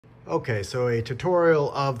Okay, so a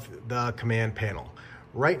tutorial of the command panel.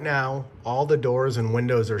 Right now, all the doors and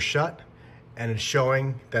windows are shut and it's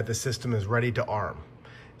showing that the system is ready to arm.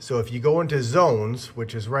 So if you go into zones,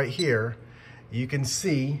 which is right here, you can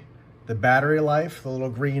see the battery life, the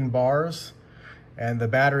little green bars, and the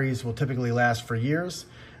batteries will typically last for years,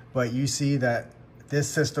 but you see that this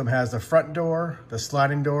system has the front door, the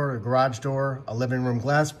sliding door, a garage door, a living room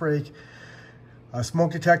glass break, a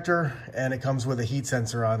smoke detector, and it comes with a heat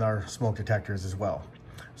sensor on our smoke detectors as well.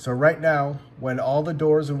 So right now, when all the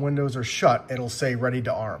doors and windows are shut, it'll say ready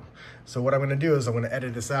to arm. So what I'm gonna do is I'm gonna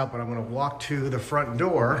edit this out, but I'm gonna walk to the front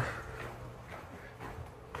door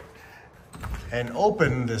and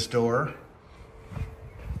open this door.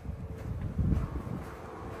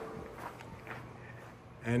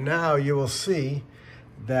 And now you will see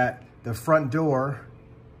that the front door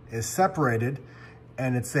is separated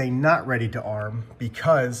and it's saying not ready to arm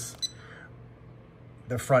because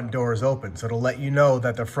the front door is open. So it'll let you know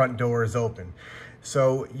that the front door is open.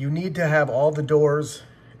 So you need to have all the doors,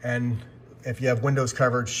 and if you have windows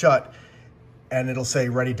covered, shut, and it'll say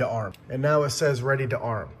ready to arm. And now it says ready to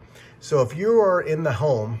arm. So if you are in the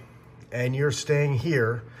home and you're staying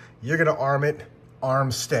here, you're gonna arm it,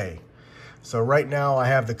 arm stay. So right now I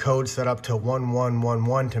have the code set up to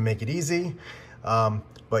 1111 to make it easy,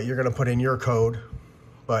 but you're gonna put in your code.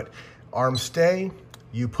 But arm stay,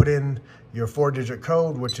 you put in your 4-digit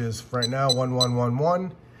code, which is right now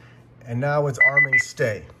 1111, and now it's arming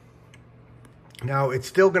stay. Now it's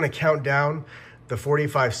still gonna count down the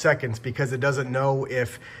 45 seconds because it doesn't know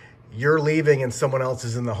if you're leaving and someone else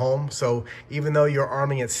is in the home. So even though you're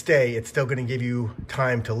arming it stay, it's still gonna give you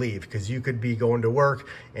time to leave because you could be going to work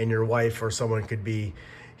and your wife or someone could be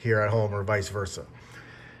here at home or vice versa.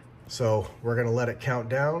 So we're gonna let it count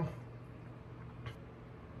down.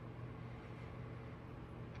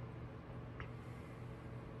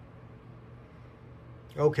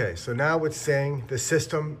 Okay, so now it's saying the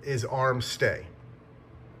system is arm stay.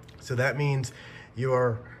 So that means you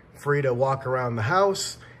are free to walk around the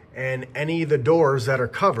house, and any of the doors that are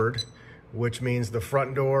covered, which means the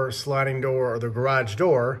front door, sliding door, or the garage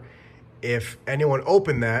door, if anyone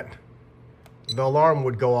opened that, the alarm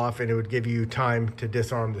would go off and it would give you time to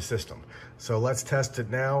disarm the system. So let's test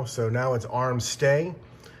it now. So now it's arm stay.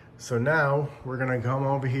 So now we're gonna come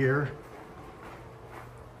over here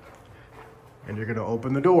and you're gonna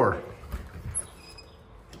open the door.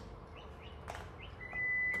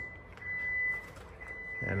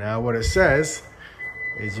 And now what it says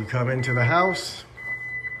is you come into the house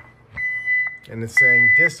and it's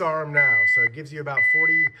saying disarm now. So it gives you about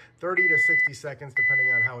 30 to 60 seconds,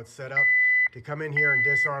 depending on how it's set up, to come in here and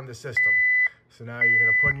disarm the system. So now you're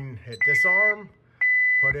gonna hit disarm,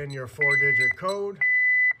 put in your 4-digit code,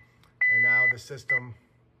 and now the system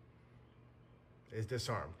is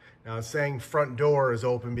disarmed. Now it's saying front door is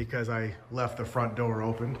open because I left the front door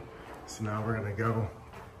open. So now we're gonna go.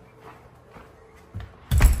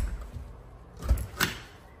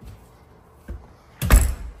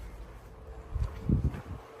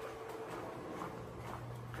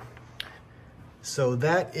 So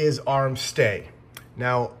that is arm stay.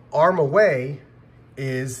 Now arm away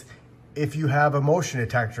is if you have a motion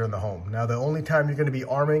detector in the home. Now the only time you're gonna be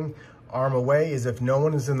arming arm away is if no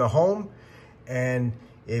one is in the home, and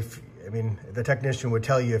the technician would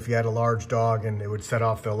tell you if you had a large dog and it would set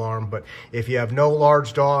off the alarm, but if you have no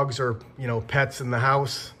large dogs or pets in the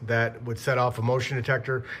house that would set off a motion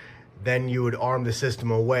detector, then you would arm the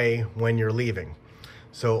system away when you're leaving.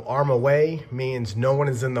 So arm away means no one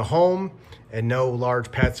is in the home and no large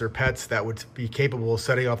pets or pets that would be capable of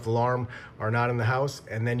setting off the alarm are not in the house,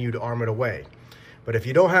 and then you'd arm it away. But if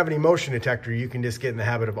you don't have any motion detector, you can just get in the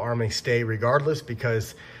habit of arming stay regardless,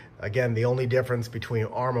 because again, the only difference between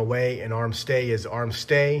arm away and arm stay is arm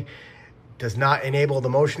stay does not enable the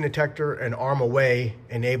motion detector, and arm away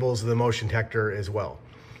enables the motion detector as well.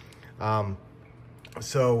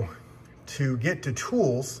 So to get to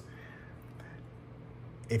tools,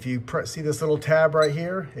 if you see this little tab right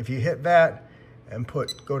here, if you hit that and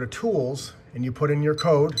go to tools and you put in your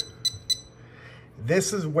code,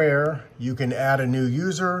 this is where you can add a new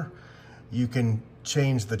user. You can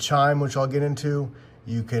change the chime, which I'll get into.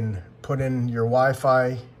 You can put in your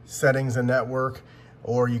Wi-Fi settings and network,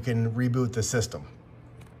 or you can reboot the system.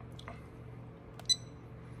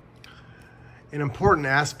 An important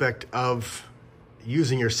aspect of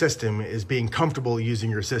using your system is being comfortable using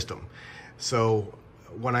your system. So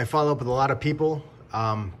when I follow up with a lot of people,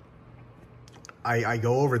 I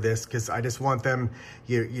go over this because I just want them,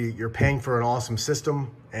 you're paying for an awesome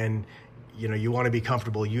system, and you want to be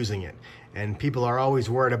comfortable using it. And people are always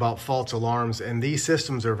worried about false alarms, and these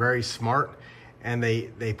systems are very smart, and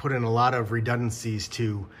they put in a lot of redundancies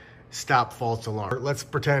to stop false alarm. Let's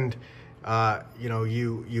pretend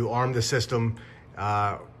you arm the system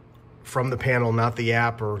from the panel, not the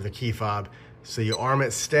app or the key fob. So you arm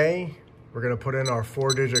it stay. We're gonna put in our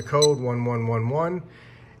 4-digit code, 1111,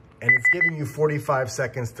 and it's giving you 45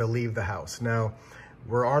 seconds to leave the house. Now,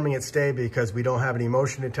 we're arming it stay because we don't have any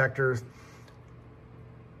motion detectors.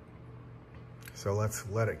 So let's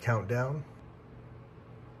let it count down.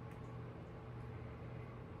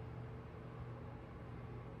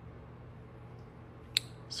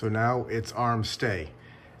 So now it's arm stay.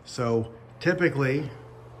 So typically,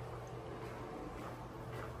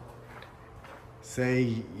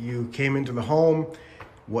 say you came into the home,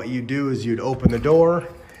 what you do is you'd open the door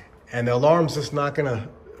and the alarm's just not gonna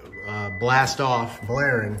blast off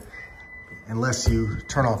blaring unless you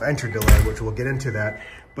turn off entry delay, which we'll get into that.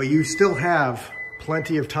 But you still have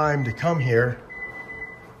plenty of time to come here,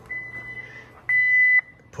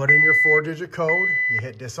 put in your 4-digit code, you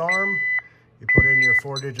hit disarm, you put in your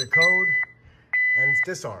 4-digit code, and it's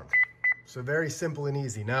disarmed. So very simple and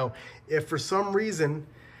easy. Now, if for some reason,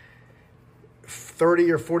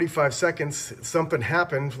 30 or 45 seconds, something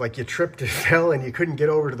happened, like you tripped and fell and you couldn't get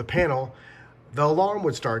over to the panel, the alarm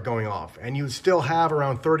would start going off, and you would still have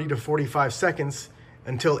around 30 to 45 seconds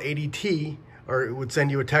until ADT, or it would send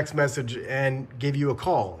you a text message and give you a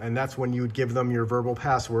call. And that's when you would give them your verbal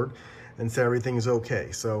password and say everything is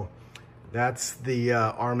okay. So that's the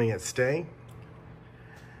arming it stay.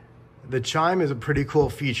 The chime is a pretty cool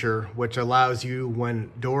feature, which allows you,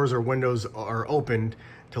 when doors or windows are opened,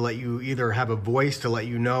 to let you either have a voice to let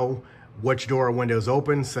you know which door or window is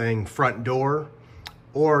open, saying front door,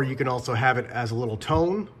 or you can also have it as a little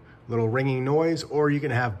tone, little ringing noise, or you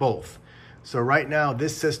can have both. So right now,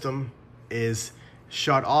 this system is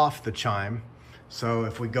shut off the chime. So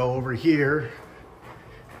if we go over here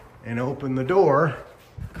and open the door,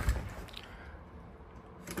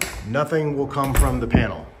 nothing will come from the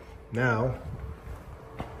panel. Now,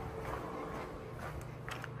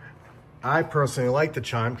 I personally like the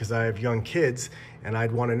chime because I have young kids and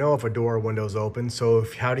I'd want to know if a door or window is open. So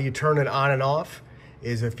how do you turn it on and off?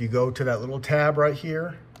 Is if you go to that little tab right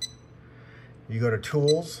here, you go to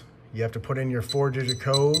tools, you have to put in your 4-digit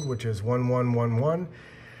code, which is 1111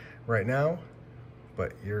 right now,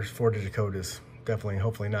 but your 4-digit code is definitely,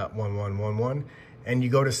 hopefully not 1111. And you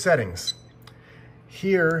go to settings.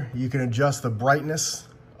 Here, you can adjust the brightness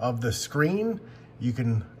of the screen. You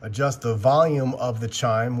can adjust the volume of the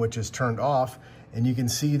chime, which is turned off. And you can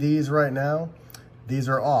see these right now, these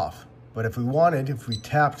are off. But if we wanted, if we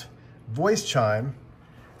tapped voice chime,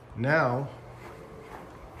 now,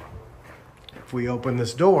 if we open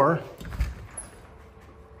this door,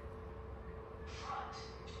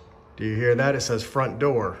 do you hear that? It says front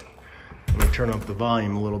door. Let me turn up the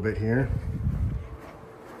volume a little bit here.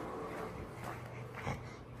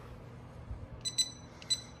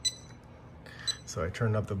 So I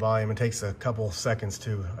turned up the volume. It takes a couple seconds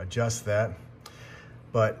to adjust that.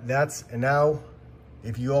 But that's, and now,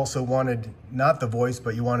 if you also wanted not the voice,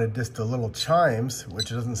 but you wanted just the little chimes, which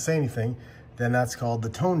doesn't say anything, then that's called the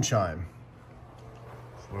tone chime.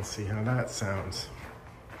 So let's see how that sounds.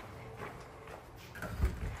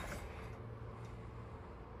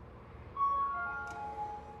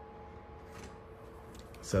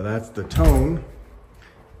 So that's the tone.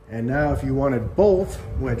 And now if you wanted both,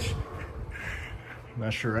 which I'm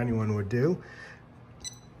not sure anyone would do,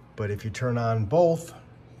 but if you turn on both,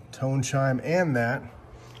 tone chime and that,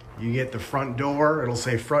 you get the front door. It'll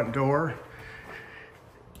say front door.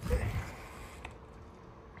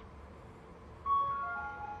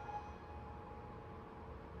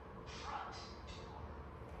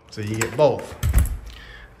 So you get both.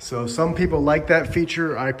 So some people like that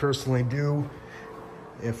feature. I personally do.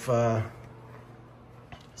 So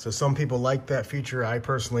some people like that feature. I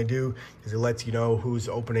personally do, because it lets you know who's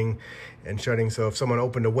opening and shutting. So if someone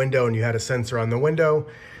opened a window and you had a sensor on the window.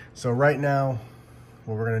 So right now,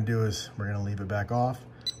 what we're gonna do is we're gonna leave it back off.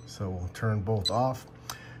 So we'll turn both off.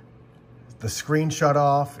 The screen shut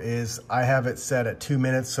off is, I have it set at 2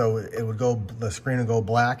 minutes, so it would go, the screen will go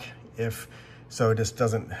black so it just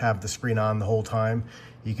doesn't have the screen on the whole time.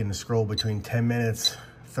 You can scroll between 10 minutes,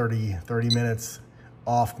 30 minutes,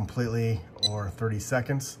 off completely, or 30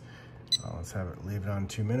 seconds. Let's leave it on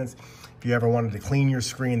 2 minutes. If you ever wanted to clean your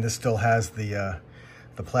screen, this still has the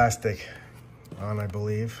plastic on, I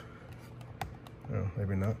believe. Oh,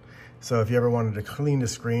 maybe not. So if you ever wanted to clean the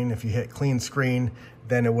screen, if you hit clean screen,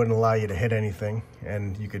 then it wouldn't allow you to hit anything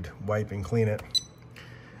and you could wipe and clean it.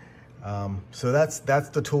 So that's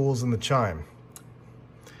the tools and the chime.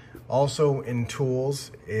 Also in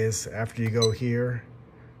tools is, after you go here,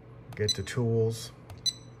 get to tools,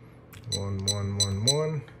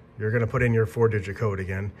 1111. You're gonna put in your 4-digit code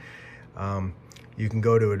again. You can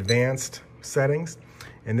go to advanced settings,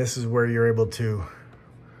 and this is where you're able to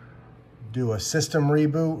do a system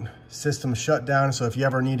reboot, system shutdown. So if you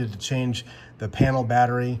ever needed to change the panel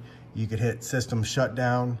battery, you could hit system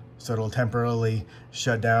shutdown, so it'll temporarily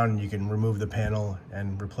shut down and you can remove the panel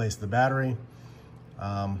and replace the battery.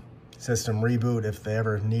 System reboot, if they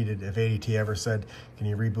ever needed, if ADT ever said, can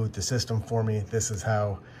you reboot the system for me? This is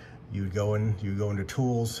how you would go in. You go into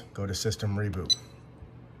tools, go to system reboot.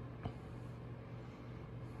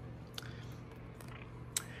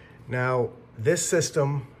 Now, this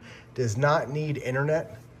system does not need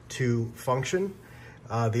internet to function.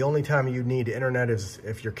 The only time you need internet is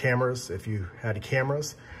if you had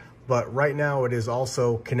cameras. But right now it is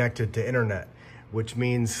also connected to internet, which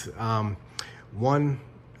means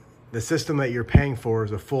the system that you're paying for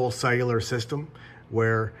is a full cellular system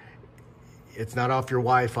where it's not off your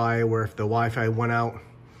Wi-Fi, where if the Wi-Fi went out,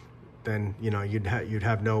 then you'd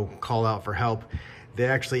have no call out for help. They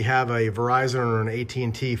actually have a Verizon or an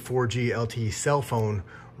AT&T 4G LTE cell phone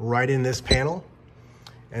right in this panel.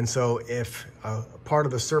 And so if part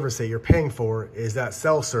of the service that you're paying for is that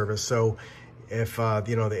cell service, so if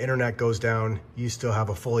the internet goes down, you still have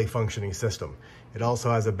a fully functioning system. It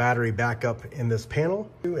also has a battery backup in this panel,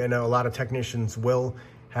 and a lot of technicians will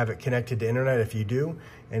have it connected to internet if you do.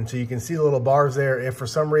 And so you can see the little bars there. If for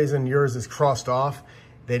some reason yours is crossed off,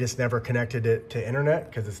 they just never connected it to internet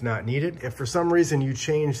because it's not needed. If for some reason you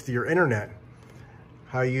changed your internet,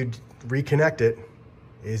 how you'd reconnect it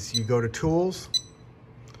is you go to tools,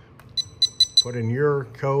 put in your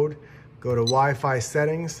code, go to Wi-Fi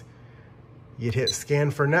settings, you'd hit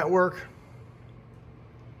scan for network.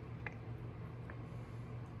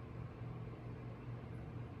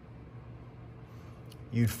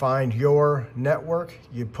 You'd find your network,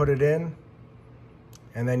 you put it in,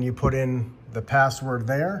 and then you put in the password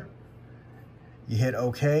there. You hit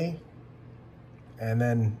OK, and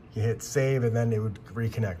then you hit save, and then it would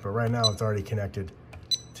reconnect. But right now it's already connected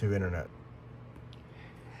to internet.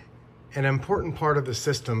 An important part of the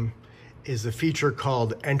system is a feature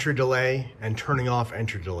called entry delay and turning off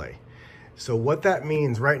entry delay. So what that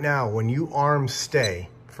means right now, when you arm stay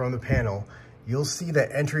from the panel, you'll see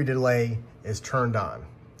that entry delay is turned on.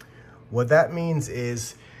 What that means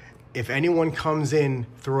is if anyone comes in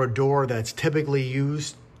through a door that's typically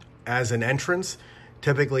used as an entrance,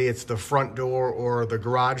 typically it's the front door or the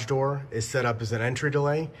garage door is set up as an entry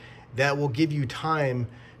delay, that will give you time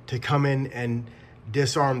to come in and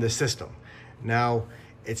disarm the system. Now,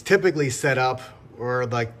 it's typically set up where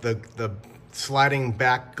like the sliding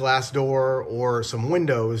back glass door or some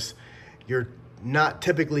windows, you're not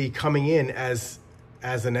typically coming in as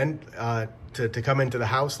an to come into the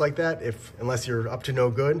house like that, unless you're up to no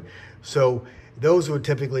good. So those would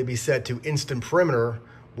typically be set to instant perimeter,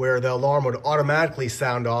 where the alarm would automatically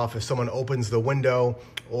sound off if someone opens the window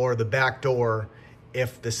or the back door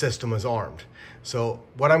if the system is armed. So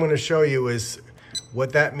what I'm going to show you is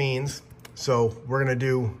what that means. So we're going to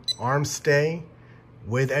do arm stay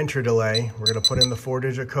with entry delay. We're going to put in the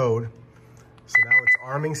 4-digit code. So now it's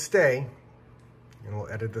arming stay, and we'll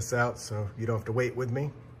edit this out so you don't have to wait with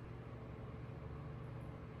me.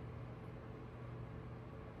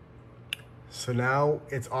 So now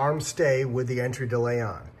it's arm stay with the entry delay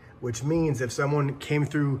on, which means if someone came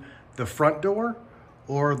through the front door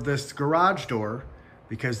or this garage door,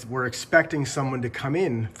 because we're expecting someone to come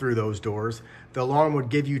in through those doors, the alarm would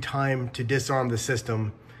give you time to disarm the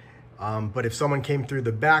system. But if someone came through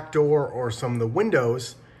the back door or some of the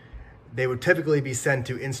windows, they would typically be sent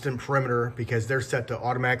to instant perimeter because they're set to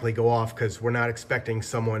automatically go off because we're not expecting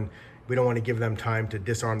someone. We don't want to give them time to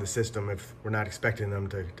disarm the system if we're not expecting them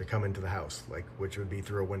to come into the house, which would be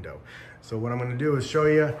through a window. So what I'm going to do is show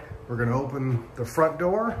you, we're going to open the front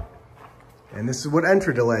door, and this is what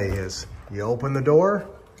entry delay is. You open the door,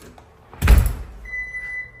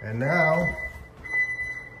 and now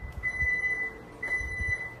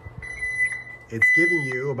it's giving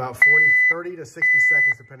you about 30 to 60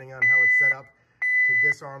 seconds, depending on how it's set up, to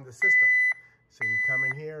disarm the system. So you come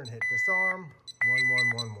in here and hit disarm,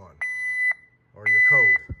 1111, or your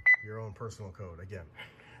code, your own personal code again.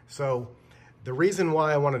 So the reason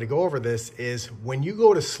why I wanted to go over this is when you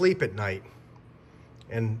go to sleep at night,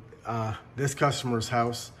 and this customer's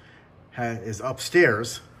house is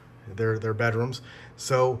upstairs, their bedrooms.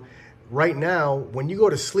 So right now, when you go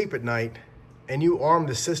to sleep at night and you arm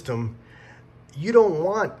the system, you don't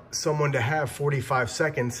want someone to have 45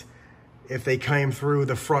 seconds if they came through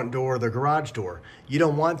the front door or the garage door. You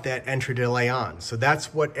don't want that entry delay on. So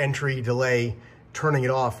that's what entry delay turning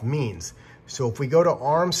it off means. So if we go to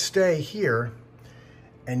arm stay here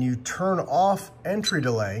and you turn off entry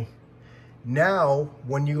delay, now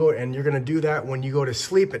when you go, and you're gonna do that when you go to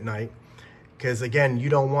sleep at night, because again, you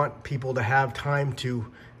don't want people to have time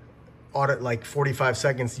to audit like 45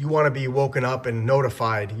 seconds. You wanna be woken up and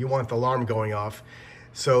notified. You want the alarm going off.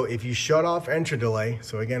 So if you shut off entry delay,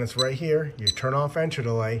 so again, it's right here, you turn off entry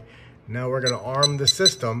delay, now we're gonna arm the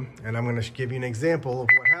system, and I'm gonna give you an example of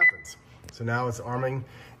what happens. So now it's arming,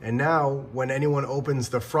 and now when anyone opens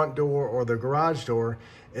the front door or the garage door,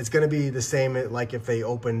 it's gonna be the same like if they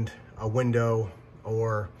opened a window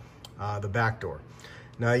or the back door.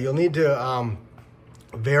 Now you'll need to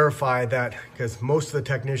verify that, because most of the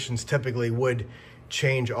technicians typically would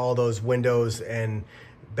change all those windows and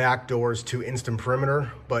back doors to instant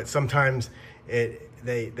perimeter, but sometimes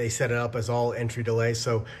they set it up as all entry delay.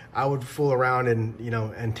 So I would fool around and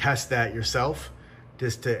and test that yourself,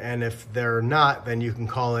 and if they're not, then you can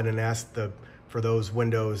call in and ask for those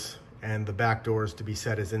windows and the back doors to be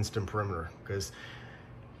set as instant perimeter, because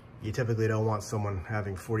you typically don't want someone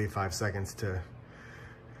having 45 seconds to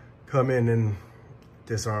come in and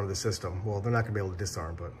disarm the system. Well, they're not gonna be able to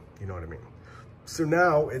disarm, but you know what I mean. So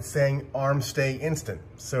now it's saying arm stay instant.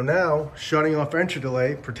 So now shutting off entry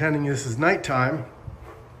delay, pretending this is nighttime.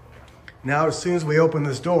 Now, as soon as we open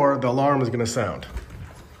this door, the alarm is gonna sound.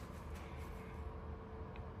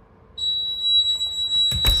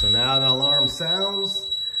 So now the alarm sounds,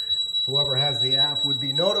 whoever has the app would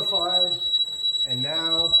be notified, and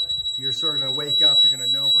now you're sort of gonna wake up, you're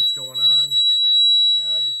gonna know what's going on.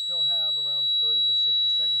 Now you still have around 30 to 60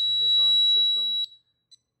 seconds to disarm the system.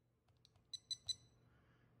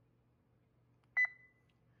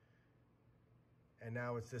 And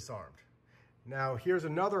now it's disarmed. Now here's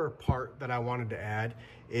another part that I wanted to add,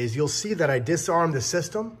 is you'll see that I disarmed the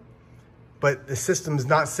system, but the system's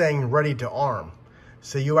not saying ready to arm.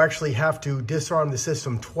 So you actually have to disarm the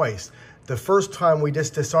system twice. The first time we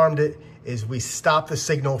just disarmed it is we stopped the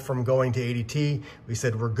signal from going to ADT. We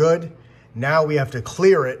said we're good. Now we have to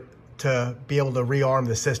clear it to be able to rearm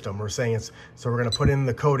the system. We're saying it's, so we're gonna put in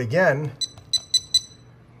the code again,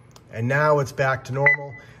 and now it's back to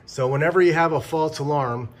normal. So whenever you have a false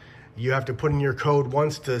alarm, you have to put in your code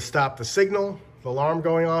once to stop the signal, the alarm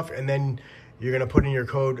going off, and then you're gonna put in your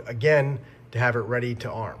code again to have it ready to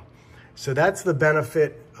arm. So that's the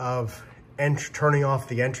benefit of turning off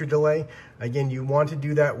the entry delay. Again, you want to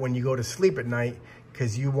do that when you go to sleep at night,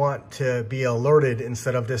 because you want to be alerted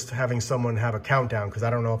instead of just having someone have a countdown, because I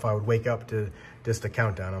don't know if I would wake up to just a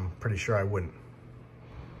countdown. I'm pretty sure I wouldn't.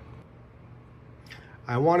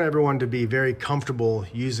 I want everyone to be very comfortable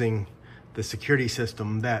using the security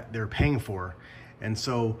system that they're paying for. And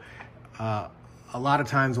so a lot of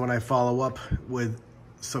times when I follow up with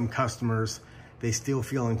some customers, they still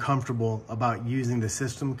feel uncomfortable about using the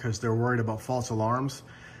system because they're worried about false alarms.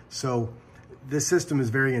 So this system is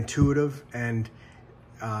very intuitive, and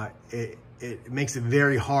it makes it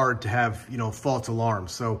very hard to have false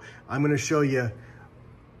alarms. So I'm gonna show you,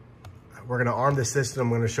 we're gonna arm the system.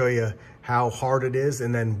 I'm gonna show you how hard it is,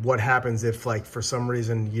 and then what happens if, like, for some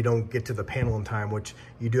reason you don't get to the panel in time, which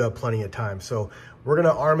you do have plenty of time. So we're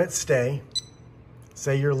gonna arm it stay.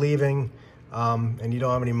 Say you're leaving and you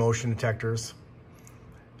don't have any motion detectors.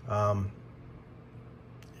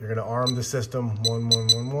 You're gonna arm the system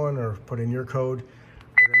 1111, or put in your code.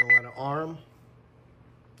 We're gonna let it arm,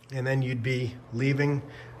 and then you'd be leaving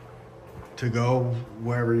to go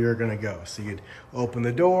wherever you're gonna go. So you'd open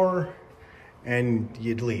the door and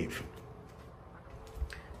you'd leave.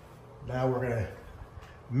 Now we're gonna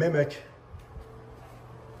mimic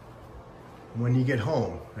when you get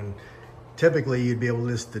home. And typically you'd be able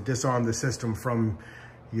just to disarm the system from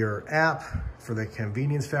your app for the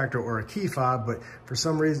convenience factor or a key fob, but for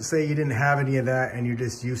some reason, say you didn't have any of that and you're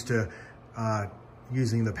just used to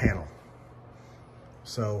using the panel.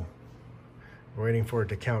 So we're waiting for it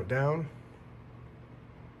to count down.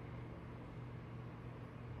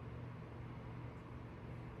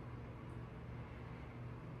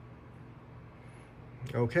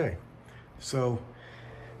 Okay, so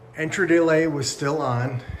entry delay was still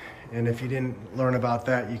on, and if you didn't learn about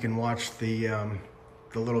that, you can watch the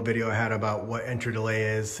little video I had about what entry delay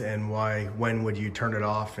is and when would you turn it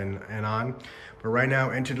off and on. But right now,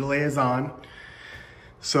 entry delay is on.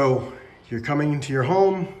 So you're coming into your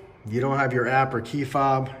home, you don't have your app or key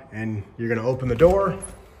fob, and you're gonna open the door,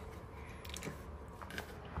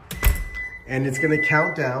 and it's gonna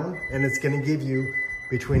count down, and it's gonna give you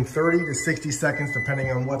between 30 to 60 seconds,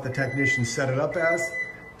 depending on what the technician set it up as,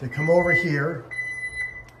 to come over here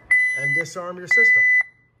and disarm your system.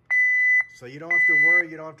 So you don't have to worry,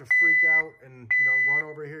 you don't have to freak out and run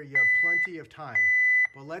over here. You have plenty of time.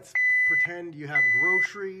 But let's pretend you have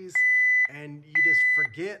groceries and you just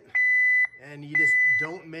forget and you just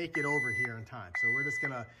don't make it over here in time. So we're just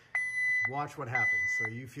gonna watch what happens so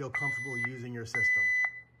you feel comfortable using your system.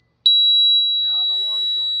 Now the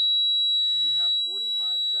alarm's going off. So you have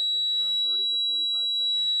 45 seconds, around 30 to 45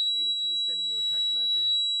 seconds. ADT is sending you a text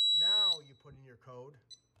message. Now you put in your code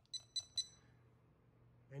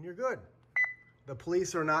and you're good. The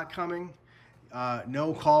police are not coming.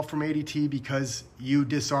 No call from ADT because you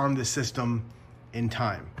disarmed the system in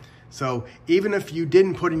time. So even if you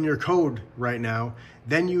didn't put in your code right now,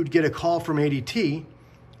 then you'd get a call from ADT,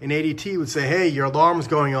 and ADT would say, hey, your alarm's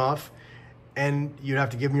going off, and you'd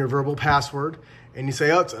have to give them your verbal password, and you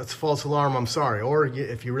say, oh, it's a false alarm, I'm sorry. Or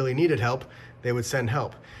if you really needed help, they would send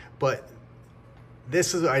help. But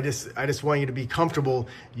this is, I just want you to be comfortable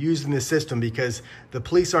using the system because the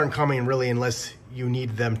police aren't coming really unless you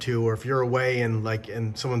need them to, or if you're away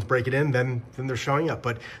and someone's breaking in, then they're showing up.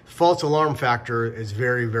 But false alarm factor is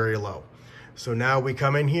very, very low. So now we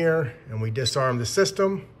come in here and we disarm the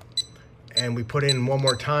system and we put in one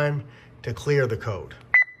more time to clear the code.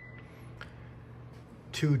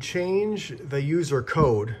 To change the user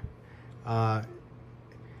code,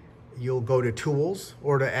 you'll go to Tools,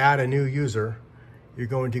 or to add a new user, you're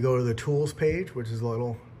going to go to the Tools page, which is a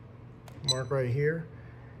little mark right here.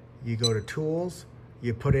 You go to Tools,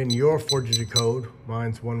 you put in your 4-digit code,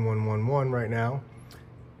 mine's 1111 right now.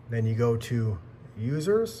 Then you go to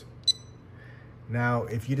Users. Now,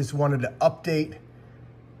 if you just wanted to update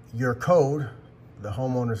your code, the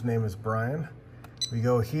homeowner's name is Brian. We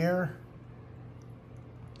go here,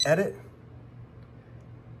 Edit,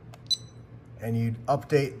 and you'd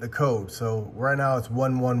update the code. So right now it's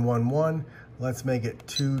 1111. Let's make it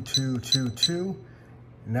 2222.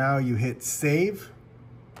 Now you hit Save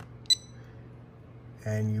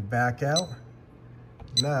and you back out.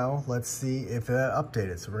 Now let's see if that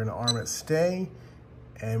updated. So we're gonna arm it stay,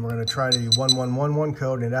 and we're gonna try the 1111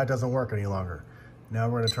 code, and that doesn't work any longer. Now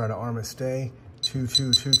we're gonna try to arm it stay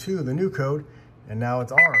 2222, the new code, and now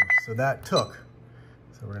it's armed. So that took.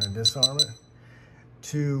 So we're gonna disarm it.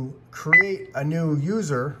 To create a new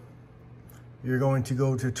user, you're going to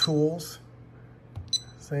go to Tools,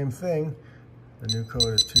 same thing. The new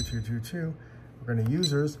code is 2222. We're going to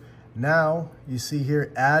Users. Now you see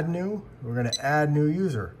here, Add New. We're going to add new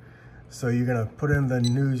user. So you're going to put in the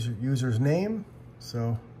new user's name.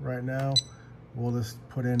 So right now, we'll just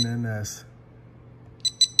put in as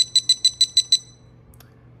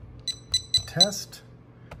test,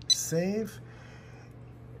 save.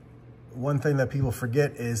 One thing that people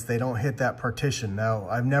forget is they don't hit that partition. Now,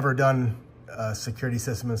 I've never done a security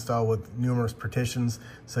system install with numerous partitions,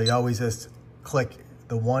 so you always just click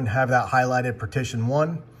the one, have that highlighted partition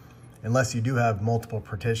 1, unless you do have multiple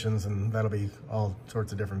partitions, and that'll be all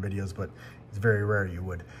sorts of different videos, but it's very rare you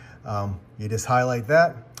would. You just highlight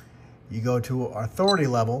that. You go to authority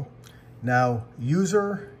level. Now,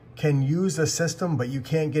 user can use the system, but you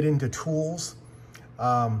can't get into tools.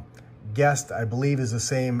 Guest, I believe, is the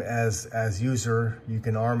same as user. You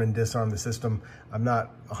can arm and disarm the system. I'm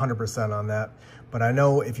not 100% on that, but I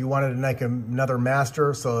know if you wanted to make another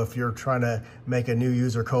master, so if you're trying to make a new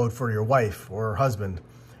user code for your wife or husband,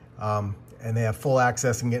 and they have full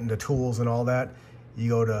access and get into tools and all that, you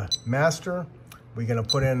go to master. We're gonna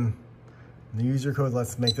put in the user code.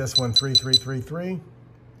 Let's make this one 3333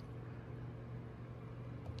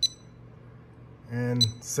 and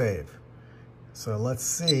save. So let's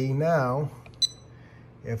see now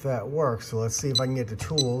if that works. So let's see if I can get to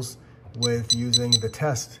tools with using the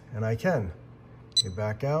test, and I can. Get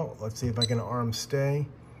back out. Let's see if I can arm stay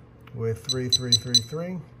with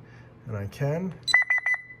 3333, and I can.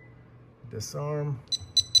 Disarm.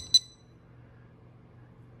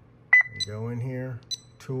 And go in here,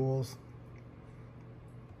 tools.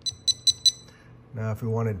 Now if we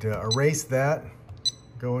wanted to erase that,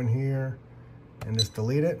 go in here and just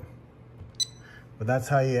delete it. But that's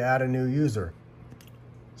how you add a new user.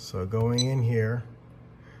 So going in here,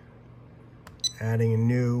 adding a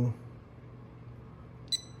new,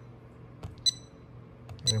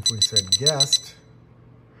 and if we said guest,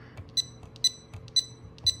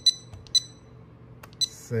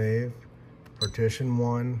 save, partition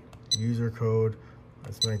 1, user code,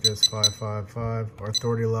 let's make this 555, our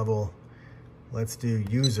authority level, let's do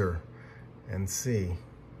user and see.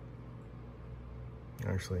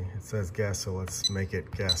 Actually, it says guest, so let's make it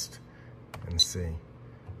guest and see.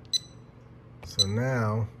 So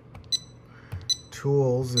now,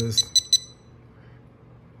 tools is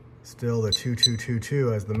still the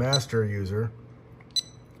 2222 as the master user.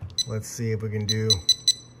 Let's see if we can do,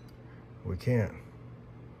 we can't.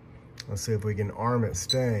 Let's see if we can arm it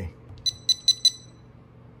stay.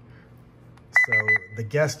 the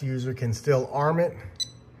guest user can still arm it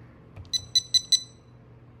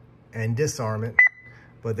and disarm it,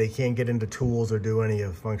 but they can't get into tools or do any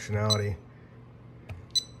of functionality.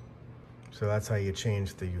 So that's how you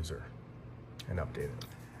change the user and update it.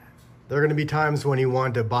 There are going to be times when you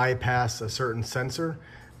want to bypass a certain sensor,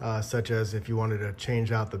 such as if you wanted to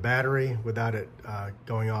change out the battery without it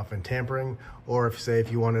going off and tampering, or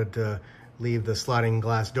if you wanted to leave the sliding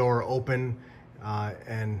glass door open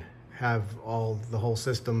and have the whole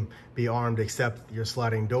system be armed except your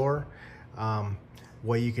sliding door.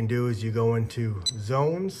 What you can do is you go into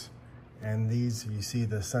zones, and these, you see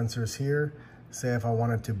the sensors here. Say if I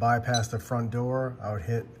wanted to bypass the front door, I would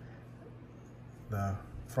hit the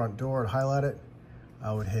front door and highlight it.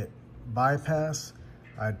 I would hit bypass.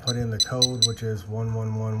 I'd put in the code, which is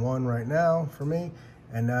 1111 right now for me.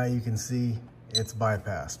 And now you can see it's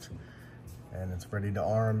bypassed. And it's ready to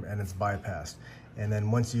arm and it's bypassed. And then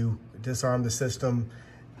once you disarm the system,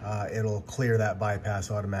 it'll clear that bypass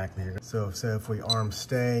automatically. So say if we arm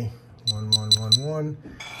stay, 1111,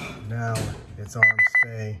 now it's arm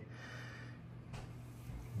stay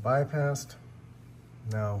bypassed.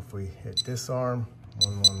 Now if we hit disarm,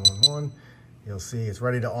 1111, you'll see it's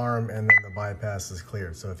ready to arm and then the bypass is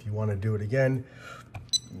cleared. So if you want to do it again,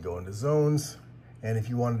 you can go into zones, and if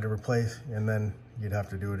you wanted to replace, and then you'd have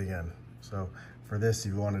to do it again. So for this,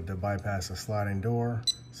 you wanted to bypass a sliding door,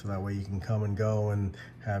 so that way you can come and go and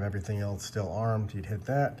have everything else still armed. You'd hit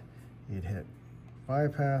that, you'd hit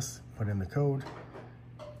bypass, put in the code,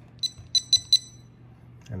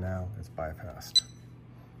 and now it's bypassed.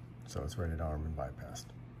 So it's ready to arm and bypassed.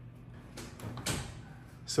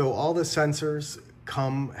 So all the sensors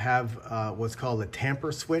have what's called a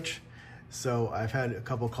tamper switch. So I've had a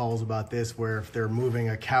couple calls about this where if they're moving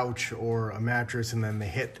a couch or a mattress and then they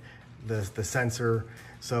hit the sensor.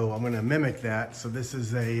 So I'm gonna mimic that. So this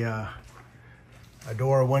is a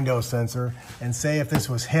door window sensor. And say if this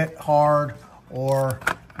was hit hard or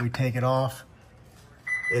we take it off,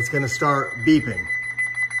 it's gonna start beeping.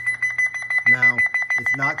 Now,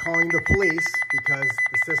 it's not calling the police because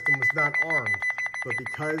the system was not armed, but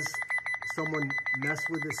because someone messed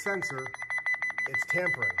with the sensor, it's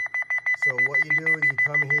tampering. So what you do is you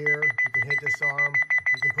come here, you can hit disarm,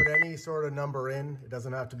 you can put any sort of number in. It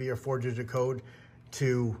doesn't have to be a 4-digit code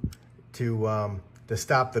to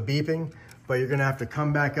stop the beeping, but you're gonna have to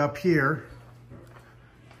come back up here.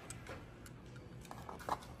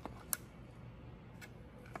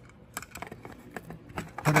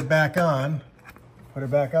 Put it back on. Put it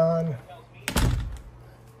back on.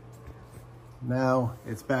 Now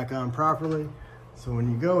it's back on properly. So when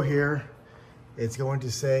you go here, it's going to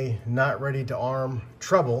say not ready to arm,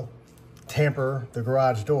 trouble, tamper the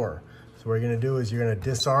garage door. So what you're gonna do is you're gonna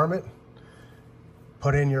disarm it,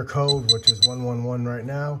 put in your code, which is 111 right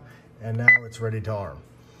now, and now it's ready to arm.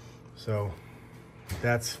 So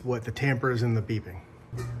that's what the tamper is in the beeping.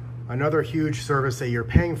 Another huge service that you're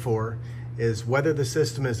paying for is whether the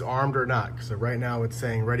system is armed or not. So right now it's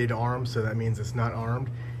saying ready to arm, so that means it's not armed,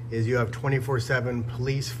 is you have 24/7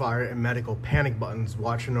 police, fire, and medical panic buttons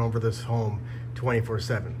watching over this home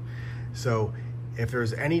 24/7. So if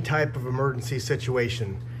there's any type of emergency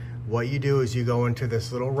situation, what you do is you go into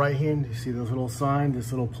this little right hand, you see this little sign,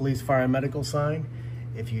 this little police, fire, and medical sign.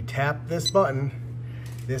 If you tap this button,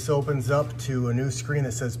 this opens up to a new screen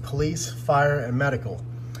that says police, fire, and medical.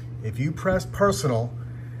 If you press personal,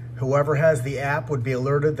 whoever has the app would be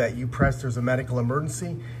alerted that you pressed there's a medical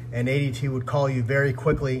emergency, and ADT would call you very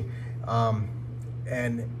quickly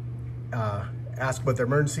and ask what the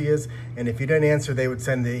emergency is. And if you didn't answer, they would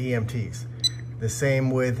send the EMTs. The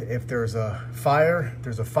same with if there's a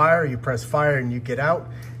fire, you press fire and you get out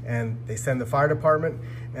and they send the fire department.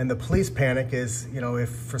 And the police panic is, if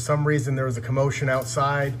for some reason there was a commotion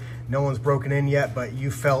outside, no one's broken in yet, but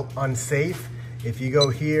you felt unsafe, if you go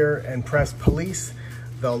here and press police,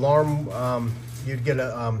 the alarm, you'd get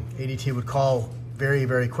ADT would call very,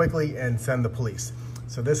 very quickly and send the police.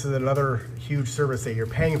 So this is another huge service that you're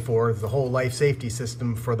paying for, is the whole life safety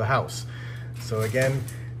system for the house. So again,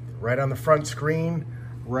 right on the front screen,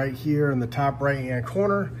 right here in the top right-hand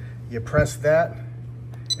corner, you press that,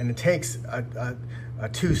 and it takes a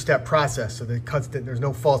two-step process, so that there's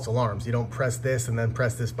no false alarms. You don't press this and then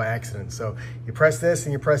press this by accident. So you press this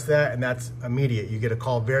and you press that, and that's immediate. You get a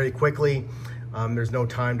call very quickly. There's no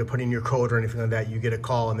time to put in your code or anything like that. You get a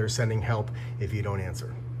call and they're sending help if you don't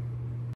answer.